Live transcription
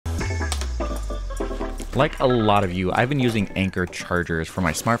Like a lot of you, I've been using Anker chargers for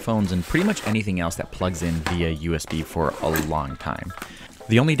my smartphones and pretty much anything else that plugs in via USB for a long time.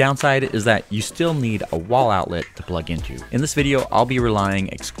 The only downside is that you still need a wall outlet to plug into. In this video, I'll be relying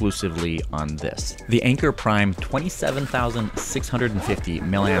exclusively on this, the Anker Prime 27,650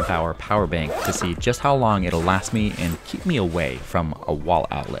 mAh power bank, to see just how long it'll last me and keep me away from a wall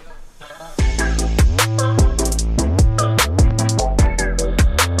outlet.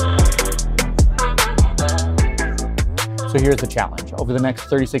 So here's the challenge. Over the next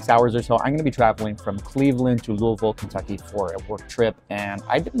 36 hours or so, I'm gonna be traveling from Cleveland to Louisville, Kentucky for a work trip, and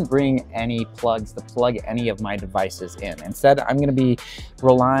I didn't bring any plugs to plug any of my devices in. Instead, I'm gonna be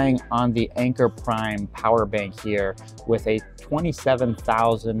relying on the Anker Prime power bank here with a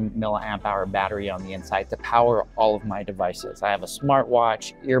 27,000 mAh battery on the inside to power all of my devices. I have a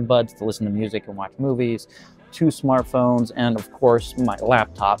smartwatch, earbuds to listen to music and watch movies, 2 smartphones, and of course my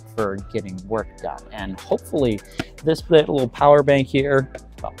laptop for getting work done. And hopefully this little power bank here,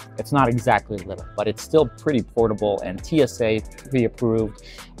 well, it's not exactly little, but it's still pretty portable and TSA pre-approved,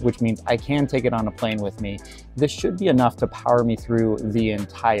 which means I can take it on a plane with me. This should be enough to power me through the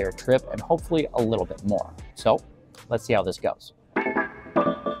entire trip and hopefully a little bit more. So let's see how this goes.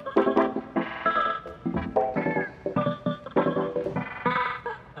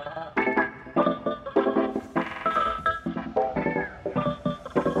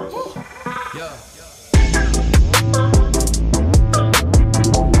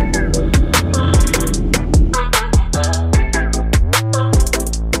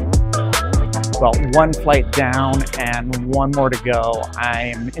 Well, one flight down and one more to go.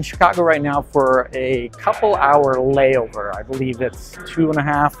 I'm in Chicago right now for a couple-hour layover. I believe it's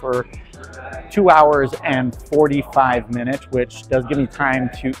 2.5 or 2 hours and 45 minutes, which does give me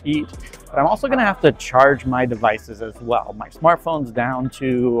time to eat. But I'm also gonna have to charge my devices as well. My smartphone's down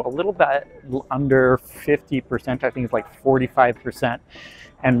to a little bit under 50%. I think it's like 45%.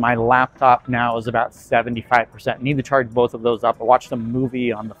 And my laptop now is about 75%. I need to charge both of those up. I watched a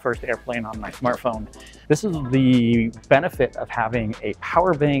movie on the first airplane on my smartphone. This is the benefit of having a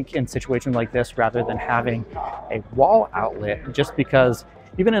power bank in situations like this rather than having a wall outlet, just because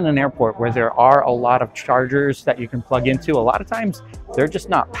even in an airport where there are a lot of chargers that you can plug into, a lot of times they're just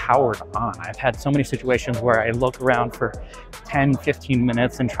not powered on. I've had so many situations where I look around for 10, 15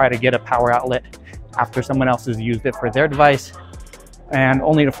 minutes and try to get a power outlet after someone else has used it for their device, and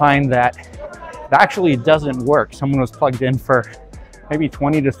only to find that it actually doesn't work. Someone was plugged in for maybe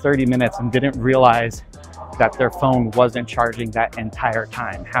 20 to 30 minutes and didn't realize that their phone wasn't charging that entire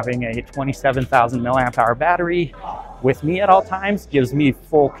time. Having a 27,000 mAh battery with me at all times gives me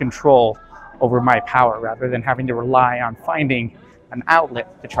full control over my power rather than having to rely on finding an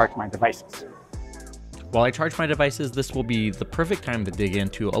outlet to charge my devices. While I charge my devices, this will be the perfect time to dig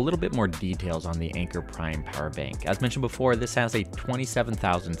into a little bit more details on the Anker Prime power bank. As mentioned before, this has a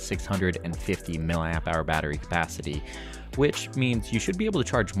 27,650 mAh battery capacity, which means you should be able to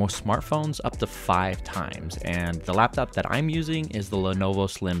charge most smartphones up to 5 times. And the laptop that I'm using is the Lenovo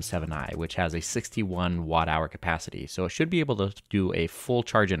Slim 7i, which has a 61 watt-hour capacity. So it should be able to do a full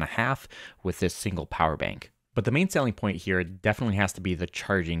charge and a half with this single power bank. But the main selling point here definitely has to be the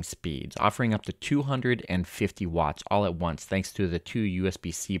charging speeds, offering up to 250 watts all at once thanks to the 2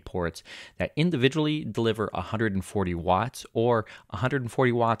 USB-C ports that individually deliver 140 watts or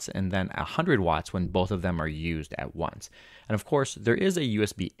 140 watts and then 100 watts when both of them are used at once. And of course, there is a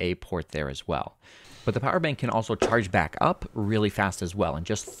USB-A port there as well. But the power bank can also charge back up really fast as well in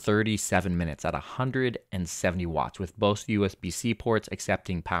just 37 minutes at 170 watts with both USB-C ports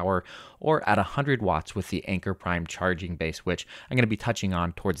accepting power, or at 100 watts with the Anker Prime charging base, which I'm going to be touching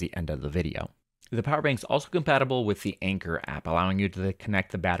on towards the end of the video. The power bank is also compatible with the Anker app, allowing you to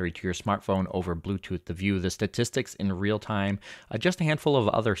connect the battery to your smartphone over Bluetooth to view the statistics in real time, adjust a handful of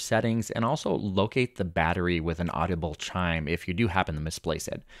other settings, and also locate the battery with an audible chime if you do happen to misplace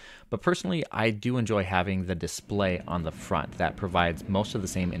it. But personally, I do enjoy having the display on the front that provides most of the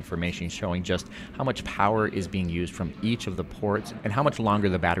same information, showing just how much power is being used from each of the ports and how much longer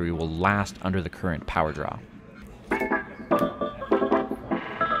the battery will last under the current power draw.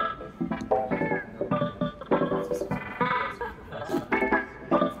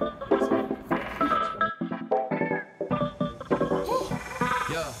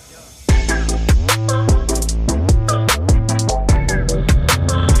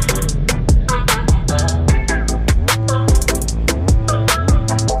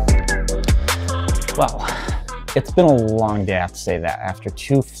 Well, it's been a long day, I have to say that. After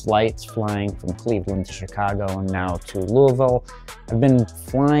 2 flights flying from Cleveland to Chicago and now to Louisville, I've been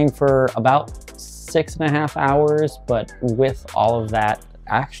flying for about 6.5 hours, but with all of that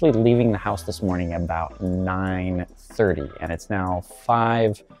actually leaving the house this morning about 9:30, and it's now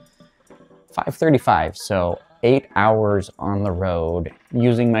 5:35, so 8 hours on the road,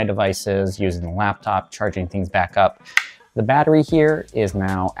 using my devices, using the laptop, charging things back up. The battery here is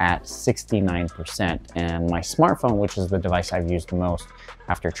now at 69%, and my smartphone, which is the device I've used the most,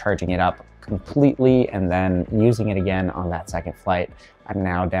 after charging it up completely and then using it again on that second flight, I'm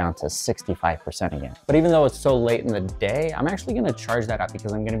now down to 65% again. But even though it's so late in the day, I'm actually gonna charge that up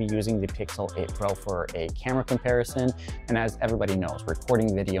because I'm gonna be using the Pixel 8 Pro for a camera comparison. And as everybody knows,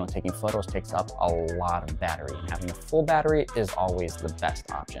 recording video and taking photos takes up a lot of battery. And having a full battery is always the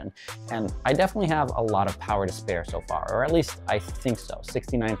best option. And I definitely have a lot of power to spare so far, or at least I think so.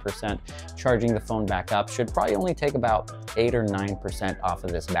 69% charging the phone back up should probably only take about 8 or 9% off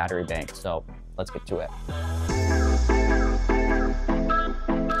of this battery bank. So let's get to it.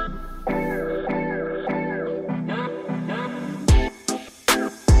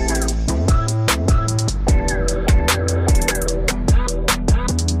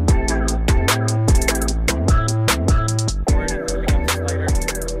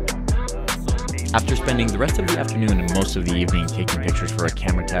 After spending the rest of the afternoon and most of the evening taking pictures for a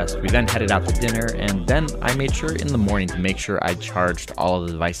camera test, we then headed out to dinner, and then I made sure in the morning to make sure I charged all of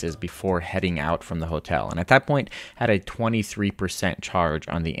the devices before heading out from the hotel, and at that point had a 23% charge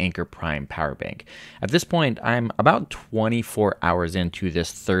on the Anker Prime power bank. At this point, I'm about 24 hours into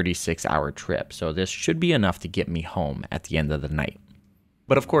this 36-hour trip, so this should be enough to get me home at the end of the night.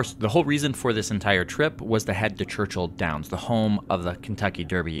 But of course, the whole reason for this entire trip was to head to Churchill Downs, the home of the Kentucky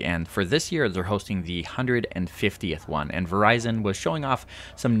Derby, and for this year they're hosting the 150th one, and Verizon was showing off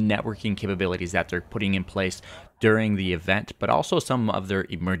some networking capabilities that they're putting in place during the event, but also some of their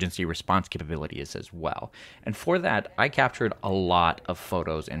emergency response capabilities as well. And for that, I captured a lot of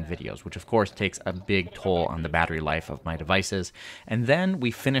photos and videos, which of course takes a big toll on the battery life of my devices. And then we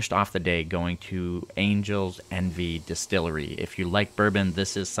finished off the day going to Angel's Envy Distillery. If you like bourbon,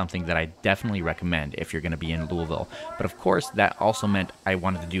 this is something that I definitely recommend if you're going to be in Louisville. But of course, that also meant I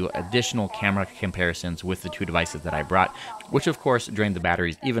wanted to do additional camera comparisons with the two devices that I brought, which of course drained the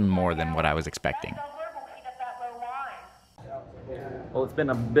batteries even more than what I was expecting. Well, it's been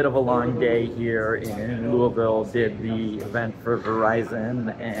a bit of a long day here in Louisville. Did the event for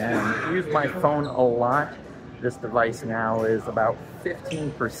Verizon and used my phone a lot. This device now is about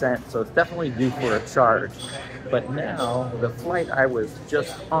 15%, so it's definitely due for a charge. But now the flight I was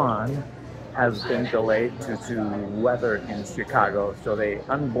just on has been delayed due to weather in Chicago. So they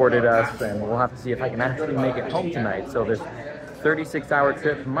unboarded us, and we'll have to see if I can actually make it home tonight. So this 36-hour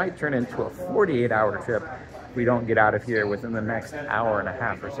trip might turn into a 48-hour trip if we don't get out of here within the next hour and a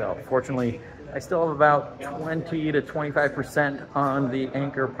half or so. Fortunately, I still have about 20 to 25% on the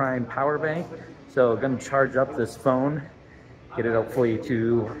Anker Prime power bank. So I'm going to charge up this phone, get it hopefully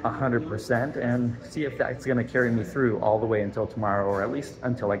to 100%, and see if that's going to carry me through all the way until tomorrow, or at least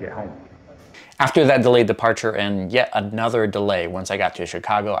until I get home. After that delayed departure and yet another delay once I got to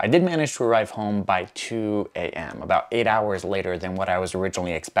Chicago, I did manage to arrive home by 2 a.m., about 8 hours later than what I was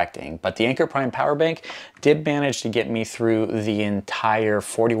originally expecting. But the Anker Prime power bank did manage to get me through the entire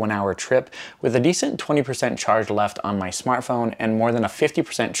 41-hour trip with a decent 20% charge left on my smartphone and more than a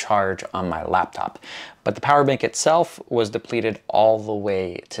 50% charge on my laptop. But the power bank itself was depleted all the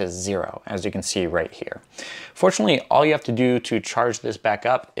way to 0, as you can see right here. Fortunately, all you have to do to charge this back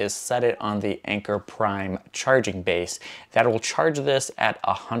up is set it on the Anker Prime charging base. That will charge this at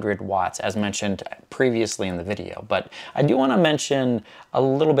 100 watts, as mentioned previously in the video. But I do want to mention a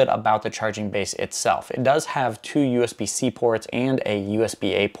little bit about the charging base itself. It does have 2 USB-C ports and a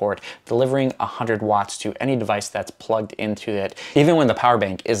USB-A port, delivering 100 watts to any device that's plugged into it, even when the power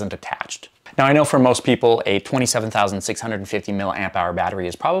bank isn't attached. Now, I know for most people, a 27,650 milliamp hour battery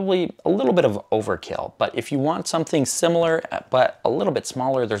is probably a little bit of overkill, but if you want something similar but a little bit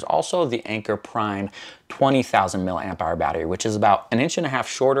smaller, there's also the Anker Prime 20,000 milliamp hour battery, which is about 1.5 inches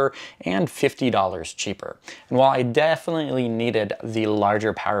shorter and $50 cheaper. And while I definitely needed the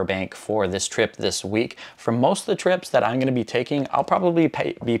larger power bank for this trip this week, for most of the trips that I'm going to be taking, I'll probably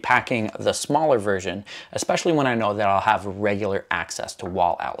be packing the smaller version, especially when I know that I'll have regular access to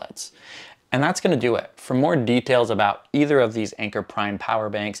wall outlets. And that's going to do it. For more details about either of these Anker Prime power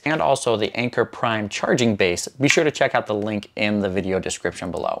banks and also the Anker Prime charging base, be sure to check out the link in the video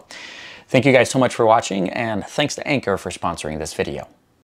description below. Thank you guys so much for watching, and thanks to Anker for sponsoring this video.